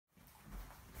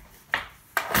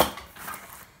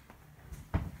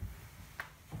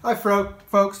Hi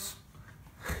folks.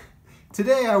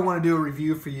 Today I want to do a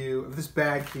review for you of this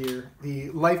bag here, the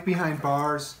Life Behind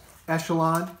Bars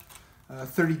Echelon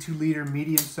 32-liter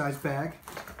medium-sized bag,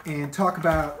 and talk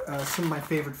about some of my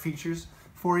favorite features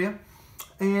for you.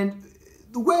 And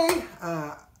the way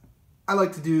I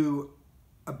like to do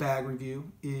a bag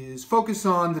review is focus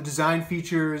on the design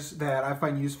features that I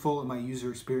find useful in my user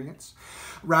experience,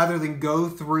 rather than go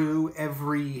through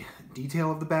every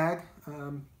detail of the bag,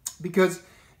 because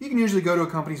you can usually go to a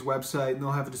company's website and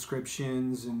they'll have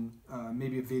descriptions and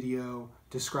maybe a video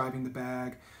describing the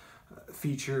bag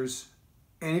features.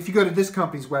 And if you go to this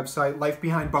company's website, Life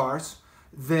Behind Bars,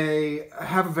 they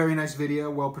have a very nice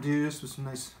video, well produced, with some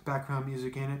nice background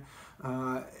music in it,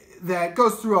 that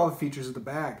goes through all the features of the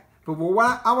bag. But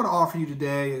what I want to offer you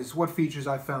today is what features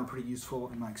I found pretty useful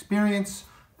in my experience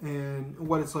and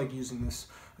what it's like using this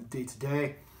day to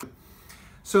day.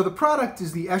 So the product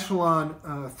is the Echelon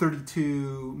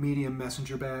 32 medium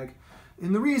messenger bag.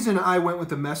 And the reason I went with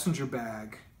the messenger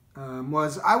bag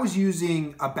was I was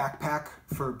using a backpack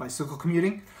for bicycle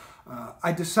commuting.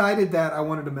 I decided that I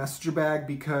wanted a messenger bag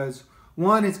because,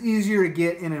 one, it's easier to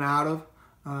get in and out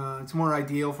of. It's more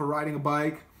ideal for riding a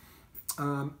bike.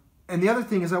 And the other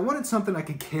thing is I wanted something I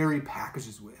could carry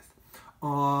packages with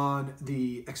on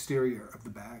the exterior of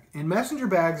the bag. And messenger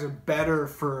bags are better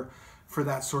for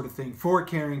that sort of thing, for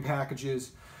carrying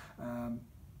packages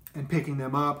and picking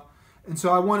them up. And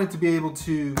so I wanted to be able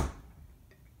to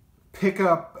pick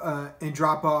up and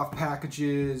drop off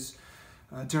packages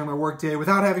during my workday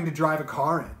without having to drive a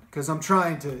car in, because I'm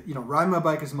trying to, ride my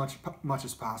bike as much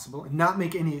as possible and not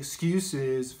make any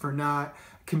excuses for not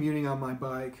commuting on my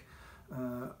bike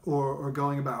or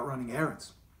going about running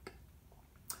errands.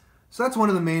 So that's one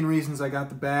of the main reasons I got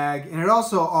the bag, and it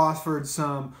also offered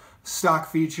some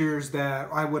stock features that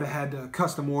I would have had to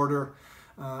custom order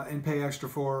and pay extra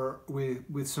for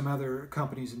with some other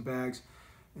companies and bags.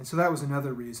 And so that was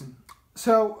another reason.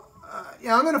 So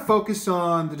yeah, I'm going to focus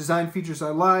on the design features I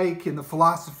like and the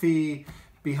philosophy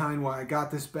behind why I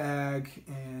got this bag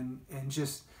and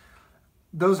just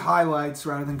those highlights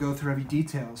rather than go through every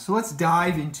detail. So let's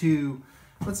dive into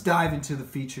the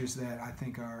features that I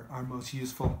think are most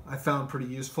useful. I found pretty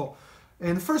useful.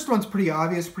 And the first one's pretty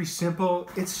obvious, pretty simple.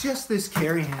 It's just this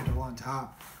carry handle on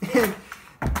top. And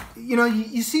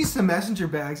you see some messenger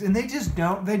bags and they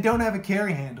don't have a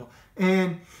carry handle.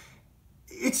 And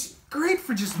it's great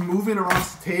for just moving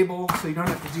across the table, so you don't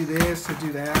have to do this or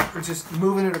do that, or just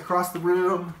moving it across the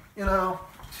room,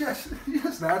 just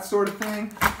that sort of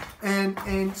thing.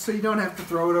 And so you don't have to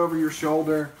throw it over your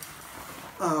shoulder.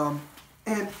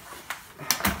 And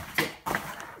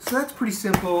so that's pretty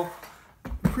simple.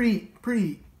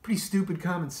 Pretty stupid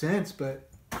common sense, but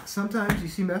sometimes you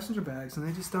see messenger bags and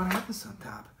they just don't have this on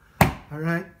top. All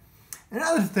right.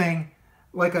 Another thing,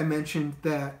 like I mentioned,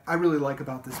 that I really like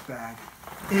about this bag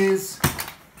is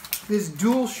this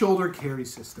dual shoulder carry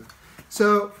system.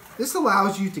 So this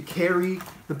allows you to carry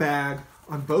the bag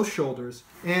on both shoulders,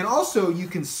 and also you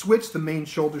can switch the main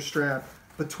shoulder strap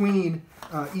between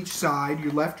each side,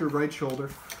 your left or right shoulder.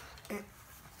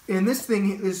 And this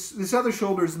thing is, this other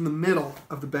shoulder is in the middle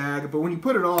of the bag, but when you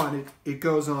put it on, it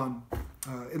goes on,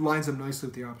 it lines up nicely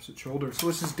with the opposite shoulder. So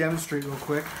let's just demonstrate real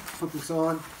quick. Put this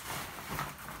on,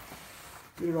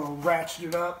 get it all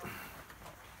ratcheted up.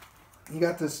 You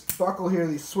got this buckle here,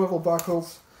 these swivel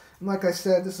buckles. And like I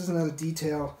said, this is another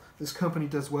detail this company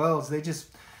does well, is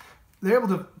they're able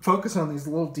to focus on these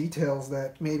little details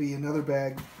that maybe another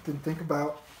bag didn't think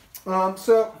about. And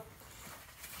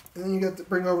then you got to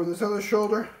bring over this other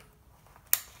shoulder.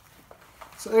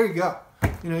 So there you go.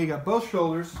 You got both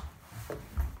shoulders,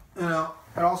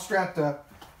 all strapped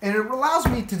up. And it allows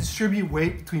me to distribute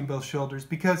weight between both shoulders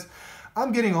because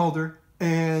I'm getting older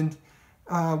and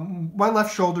my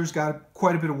left shoulder's got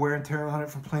quite a bit of wear and tear on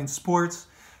it from playing sports.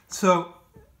 So,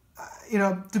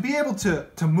 to be able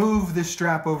to move this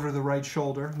strap over to the right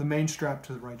shoulder, the main strap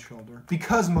to the right shoulder,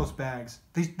 because most bags,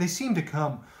 they seem to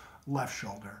come left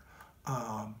shoulder.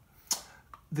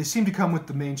 They seem to come with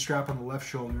the main strap on the left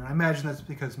shoulder. And I imagine that's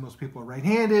because most people are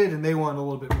right-handed and they want a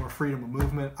little bit more freedom of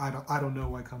movement. I don't know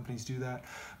why companies do that.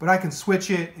 But I can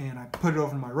switch it and I put it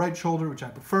over my right shoulder, which I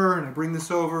prefer, and I bring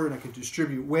this over and I can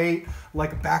distribute weight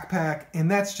like a backpack.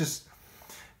 And that's just,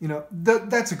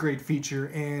 that's a great feature.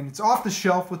 And it's off the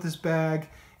shelf with this bag.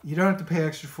 You don't have to pay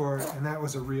extra for it, and that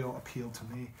was a real appeal to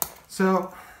me.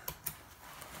 So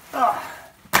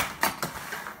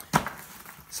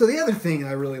the other thing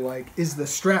I really like is the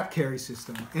strap carry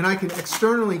system. And I can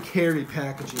externally carry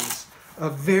packages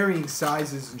of varying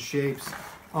sizes and shapes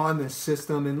on this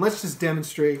system. And let's just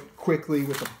demonstrate quickly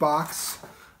with a box.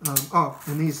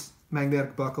 And these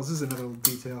magnetic buckles. This is another little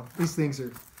detail. These things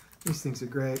are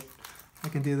great. I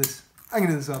can do this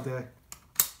all day,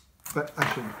 but I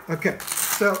shouldn't. Okay,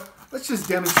 so let's just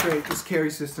demonstrate this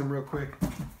carry system real quick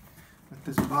with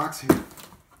this box here.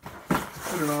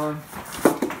 Put it on,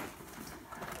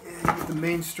 and get the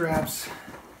main straps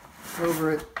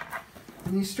over it.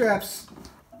 And these straps,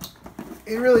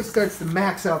 it really starts to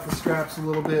max out the straps a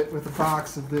little bit with a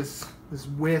box of this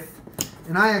width.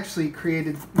 And I actually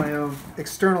created my own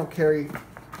external carry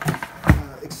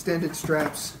extended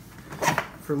straps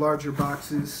for larger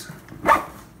boxes.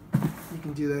 You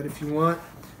can do that if you want.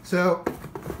 So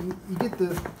you get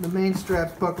the main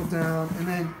straps buckled down, and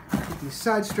then get these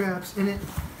side straps in it.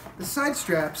 The side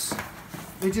straps,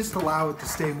 they just allow it to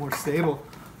stay more stable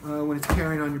when it's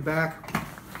carrying on your back,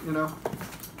 you know.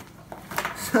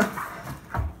 So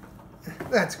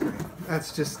that's great.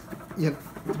 That's just, you know,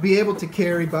 to be able to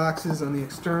carry boxes on the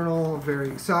external of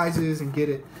varying sizes and get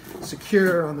it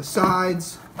secure on the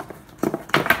sides.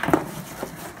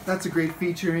 That's a great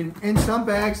feature. In some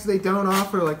bags, they don't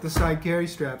offer like the side carry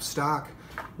strap stock,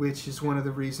 which is one of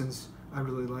the reasons I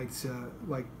really liked,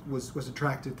 was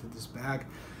attracted to this bag.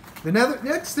 The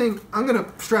next thing, I'm going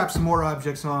to strap some more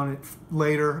objects on it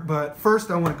later, but first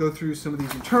I want to go through some of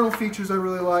these internal features I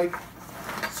really like.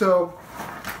 So,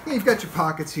 yeah, you've got your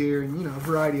pockets here, and, you know, a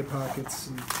variety of pockets.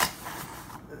 And,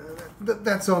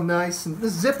 that's all nice. And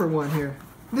this zipper one here,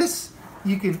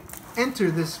 you can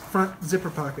enter this front zipper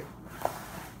pocket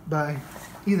by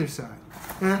either side.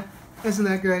 Yeah, isn't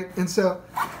that great? And so,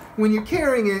 when you're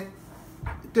carrying it,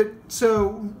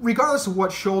 so regardless of what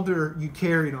shoulder you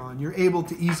carry it on, you're able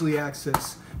to easily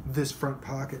access this front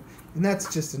pocket. And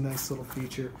that's just a nice little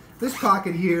feature. This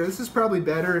pocket here, this is probably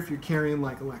better if you're carrying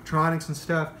like electronics and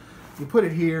stuff. You put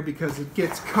it here because it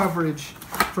gets coverage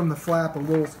from the flap a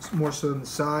little more so than the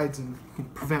sides, and you can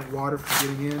prevent water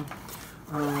from getting in.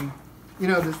 You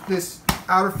know, this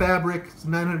outer fabric is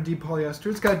 900D polyester.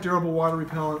 It's got durable water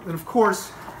repellent. And of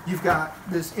course, you've got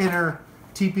this inner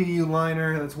TPU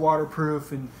liner that's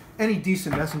waterproof, and any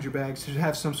decent messenger bags should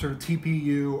have some sort of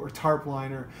TPU or tarp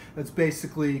liner that's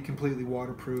basically completely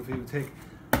waterproof. It would take,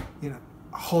 you know,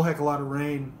 a whole heck of a lot of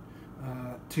rain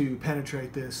to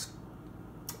penetrate this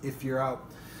if you're out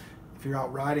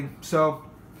riding. So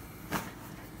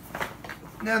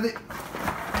now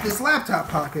this laptop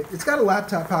pocket, it's got a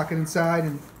laptop pocket inside,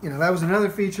 and you know, that was another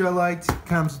feature I liked. It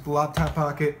comes with the laptop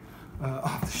pocket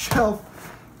off the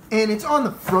shelf, and it's on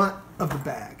the front of the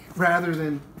bag rather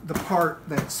than the part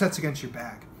that sets against your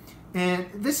bag. And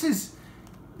this is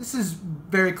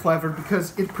very clever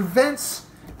because it prevents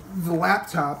the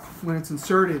laptop, when it's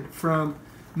inserted, from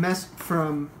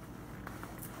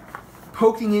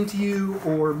poking into you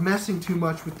or messing too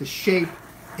much with the shape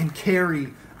and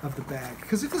carry of the bag.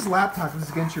 Because if this laptop is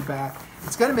against your back,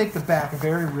 it's going to make the back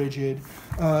very rigid.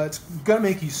 It's going to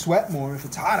make you sweat more if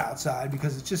it's hot outside,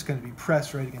 because it's just going to be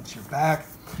pressed right against your back.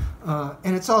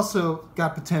 And it's also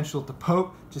got potential to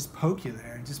poke you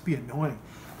there and just be annoying.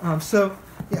 So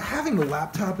yeah, having the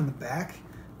laptop in the back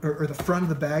or the front of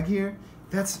the bag here,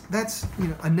 that's you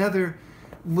know, another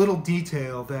little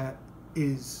detail that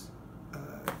is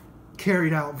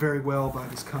carried out very well by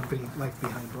this company, Life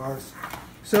Behind Bars.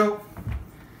 So,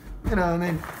 you know, and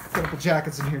then a couple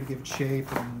jackets in here to give it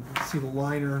shape, and see the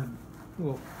liner, and a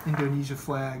little Indonesia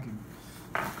flag, and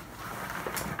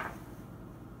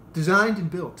designed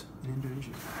and built in Indonesia.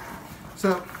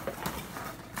 So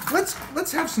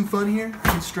let's have some fun here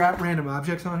and strap random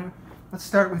objects on here. Let's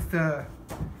start with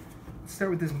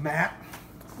this mat.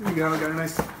 There we go. I got a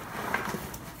nice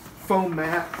foam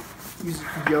mat. Use it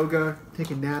for yoga,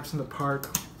 taking naps in the park,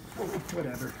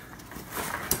 whatever.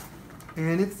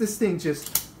 And this thing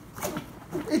just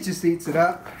eats it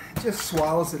up. It just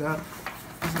swallows it up.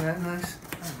 Isn't that nice?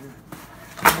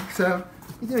 So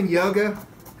you're doing yoga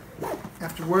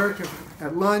after work,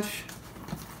 at lunch.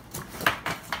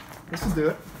 This will do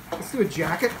it. Let's do a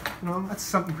jacket. You know, that's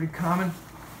something pretty common.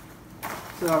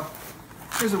 So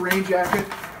here's a rain jacket.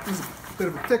 Here's a bit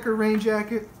of a thicker rain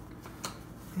jacket,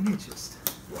 and it just,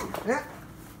 yeah,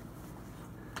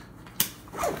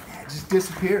 it just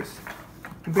disappears. You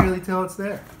can barely tell it's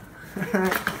there. All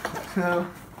right, so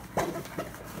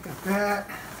got that.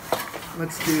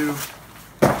 Let's do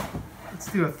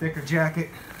a thicker jacket.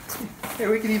 Hey,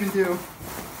 we can even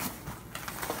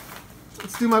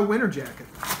let's do my winter jacket.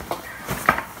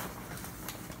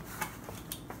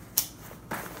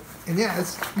 And yeah,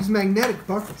 it's these magnetic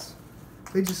buckles.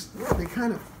 They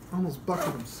kind of almost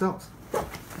buckle themselves.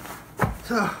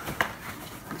 So,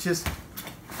 it just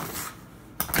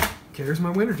carries my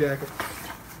winter jacket.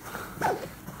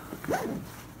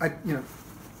 I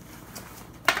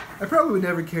probably would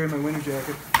never carry my winter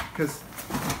jacket because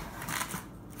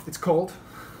it's cold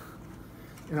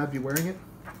and I'd be wearing it.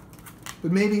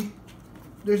 But maybe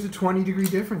there's a 20-degree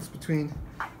difference between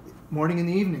morning and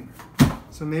the evening.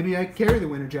 So maybe I carry the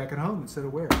winter jacket home instead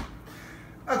of wear it.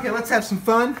 Okay, let's have some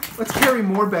fun. Let's carry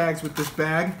more bags with this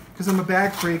bag because I'm a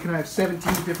bag freak and I have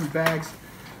 17 different bags.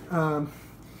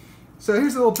 So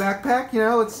here's a little backpack. You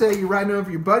know, let's say you're riding over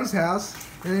your buddy's house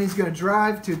and then he's going to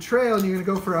drive to a trail and you're going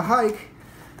to go for a hike.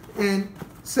 And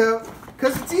so,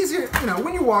 because it's easier, you know,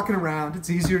 when you're walking around, it's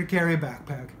easier to carry a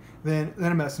backpack than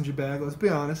a messenger bag, let's be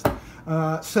honest.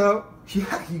 So,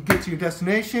 yeah, you get to your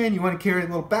destination, you want to carry a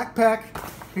little backpack,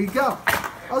 here you go.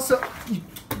 Also,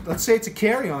 let's say it's a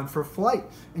carry-on for a flight,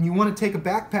 and you want to take a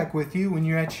backpack with you when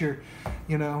you're at your,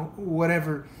 you know,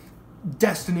 whatever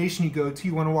destination you go to,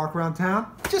 you want to walk around town,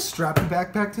 just strap the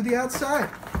backpack to the outside.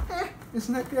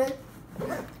 Isn't that great?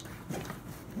 Yeah.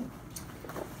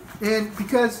 And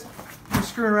because you're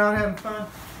screwing around having fun,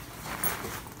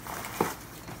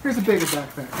 here's a bigger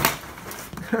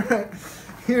backpack. All right,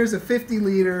 here's a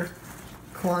 50-liter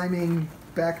climbing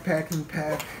backpacking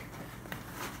pack,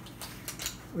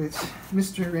 which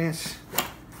Mr. Ranch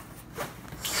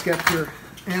Skeptor,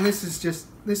 and this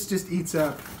just eats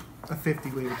up a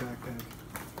 50-liter backpack.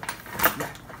 Yeah.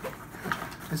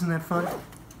 Isn't that fun?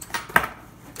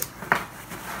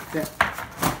 Yeah.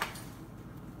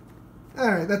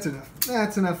 All right, that's enough.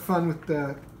 That's enough fun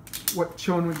with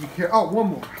showing what you carry. Oh, one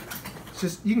more. It's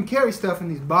just you can carry stuff in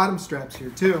these bottom straps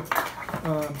here too,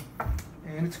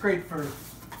 and it's great for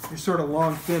your sort of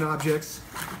long, thin objects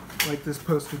like this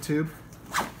poster tube.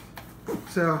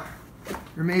 So,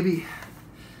 or maybe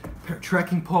a pair of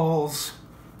trekking poles,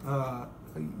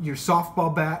 your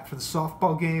softball bat for the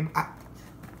softball game.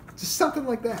 Just something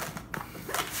like that.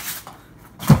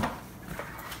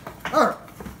 All right.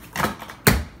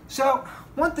 So,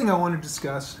 one thing I want to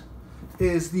discuss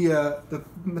is the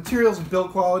materials and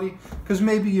build quality, because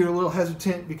maybe you're a little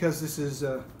hesitant because this is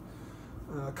a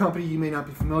company you may not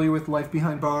be familiar with, Life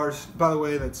Behind Bars. By the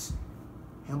way, that's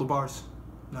handlebars,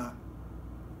 not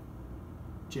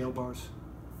jail bars.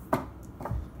 I'm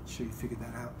sure you figured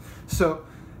that out. So,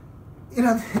 you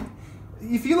know,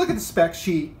 if you look at the spec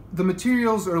sheet, the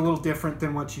materials are a little different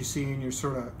than what you see in your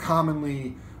sort of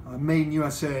commonly made in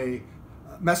USA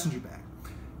messenger bag.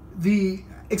 The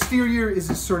exterior is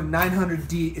a sort of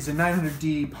 900D, is a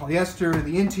 900D polyester.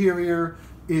 The interior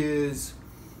is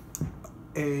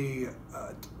a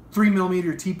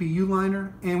 3mm TPU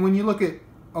liner. And when you look at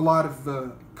a lot of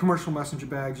the commercial messenger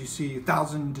bags, you see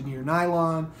 1,000 denier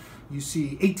nylon, you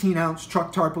see 18-ounce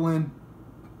truck tarpaulin,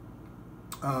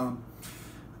 and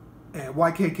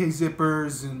YKK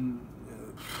zippers, and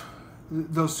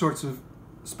those sorts of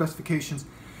specifications.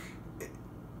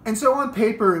 And so on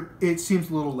paper, it seems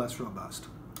a little less robust,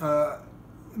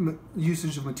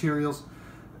 usage of materials.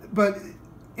 But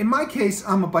in my case,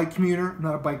 I'm a bike commuter,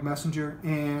 not a bike messenger.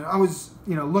 And I was,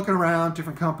 you know, looking around,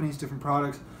 different companies, different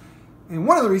products. And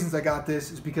one of the reasons I got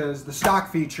this is because the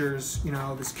stock features, you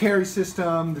know, this carry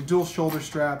system, the dual shoulder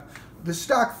strap, the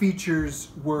stock features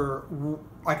were,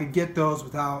 I could get those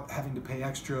without having to pay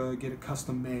extra, get it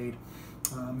custom made.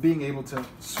 Being able to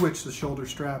switch the shoulder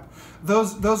strap.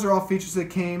 Those are all features that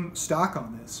came stock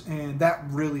on this, and that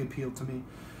really appealed to me.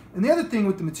 And the other thing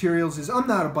with the materials is I'm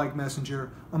not a bike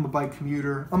messenger, I'm a bike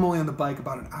commuter. I'm only on the bike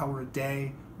about an hour a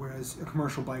day, whereas a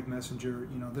commercial bike messenger,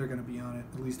 you know, they're going to be on it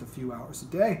at least a few hours a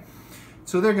day.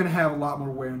 So they're going to have a lot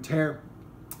more wear and tear.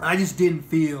 I just didn't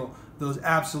feel those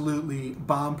absolutely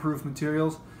bomb-proof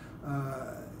materials.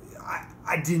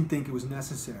 I didn't think it was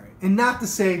necessary. And not to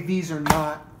say these are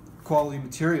not quality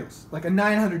materials. Like a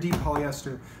 900D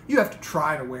polyester, you have to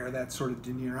try to wear that sort of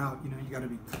denier out. You know, you got to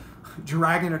be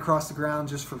dragging it across the ground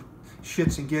just for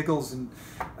shits and giggles, and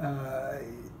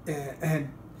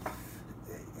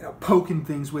you know, poking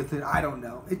things with it. I don't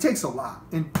know. It takes a lot.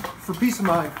 And for peace of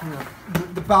mind, you know,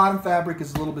 the bottom fabric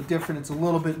is a little bit different. It's a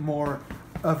little bit more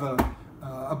of a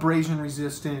abrasion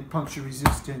resistant, puncture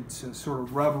resistant, sort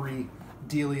of rubbery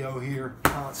dealio here.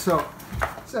 So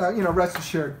you know, rest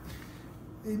assured.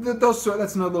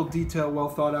 That's another little detail, well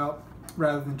thought out,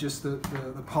 rather than just the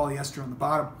polyester on the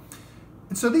bottom.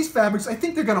 And so these fabrics, I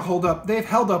think they're going to hold up. They've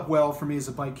held up well for me as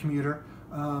a bike commuter.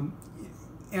 And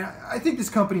I think this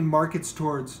company markets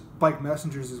towards bike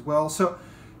messengers as well. So,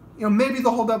 you know, maybe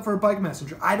they'll hold up for a bike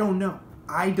messenger. I don't know.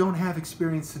 I don't have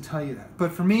experience to tell you that.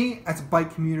 But for me, as a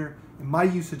bike commuter, in my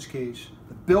usage gauge,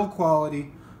 the build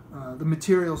quality, the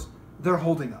materials, they're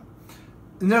holding up.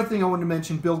 Another thing I wanted to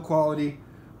mention, build quality.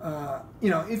 You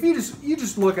know, if you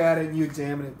just look at it and you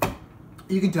examine it,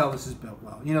 you can tell this is built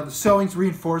well. You know, the sewing's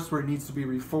reinforced where it needs to be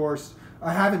reinforced.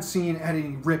 I haven't seen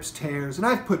any rips, tears, and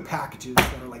I've put packages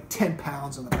that are like 10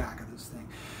 pounds on the back of this thing.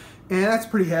 And that's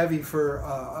pretty heavy for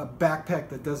a backpack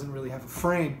that doesn't really have a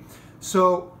frame.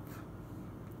 So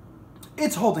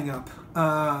it's holding up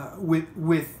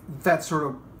with that sort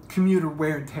of commuter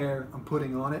wear and tear I'm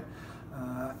putting on it.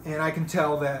 And I can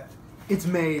tell that it's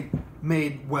made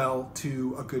well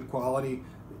to a good quality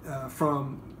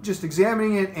from just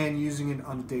examining it and using it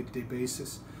on a day-to-day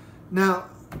basis. Now,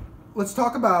 let's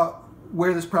talk about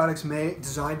where this product's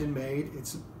designed and made.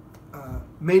 It's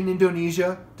made in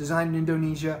Indonesia, designed in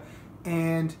Indonesia,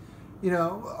 and you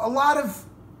know, a lot of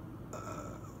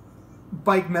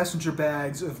bike messenger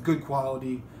bags of good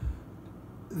quality,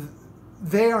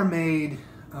 they are made,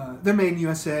 they're made in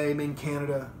USA, made in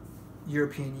Canada,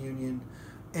 European Union,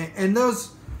 and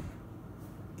those,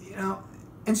 you know,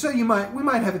 and so we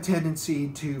might have a tendency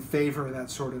to favor that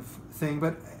sort of thing,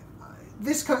 but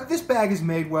this bag is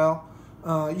made well.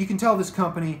 You can tell this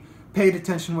company paid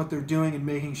attention to what they're doing and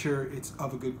making sure it's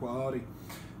of a good quality.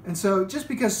 And so just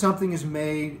because something is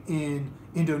made in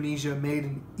Indonesia, made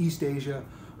in East Asia,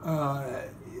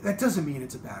 that doesn't mean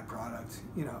it's a bad product.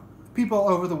 You know, people all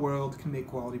over the world can make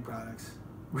quality products,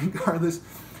 regardless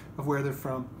of where they're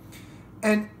from.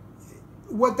 And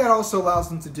what that also allows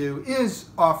them to do is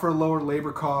offer lower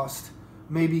labor cost,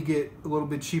 maybe get a little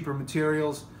bit cheaper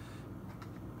materials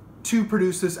to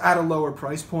produce this at a lower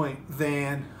price point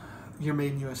than your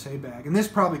Made in USA bag. And this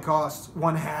probably costs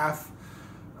 1/2,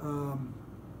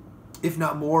 if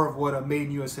not more, of what a Made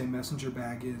in USA messenger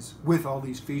bag is with all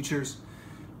these features.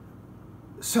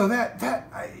 So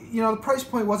you know, the price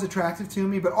point was attractive to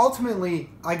me, but ultimately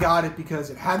I got it because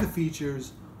it had the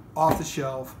features off the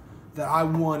shelf that I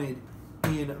wanted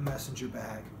in a messenger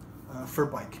bag for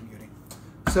bike commuting.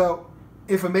 So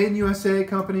if a Made in USA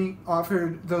company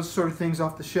offered those sort of things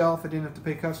off the shelf, I didn't have to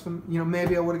pay custom, you know,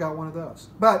 maybe I would have got one of those.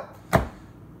 But,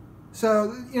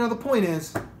 so, you know, the point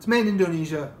is, it's made in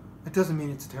Indonesia. It doesn't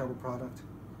mean it's a terrible product.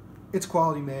 It's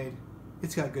quality made.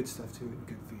 It's got good stuff to it and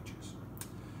good features.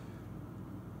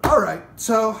 All right,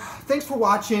 so thanks for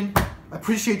watching. I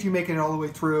appreciate you making it all the way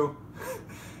through.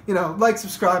 You know, like,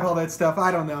 subscribe, all that stuff.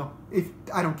 I don't know.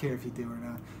 I don't care if you do or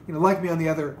not. You know, like me on the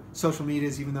other social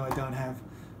medias, even though I don't have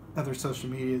other social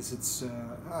medias. It's you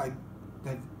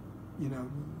know,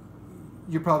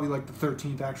 you're probably like the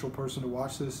 13th actual person to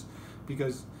watch this,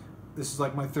 because this is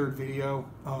like my 3rd video,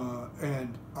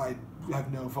 and I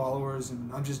have no followers,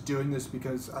 and I'm just doing this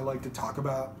because I like to talk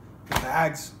about the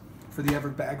bags for the other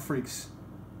bag freaks.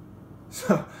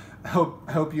 So I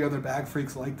hope you other bag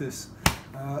freaks like this.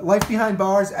 Life Behind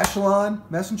Bars Echelon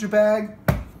messenger bag.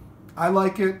 I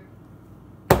like it.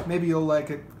 Maybe you'll like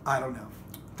it. I don't know.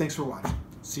 Thanks for watching.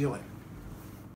 See you later.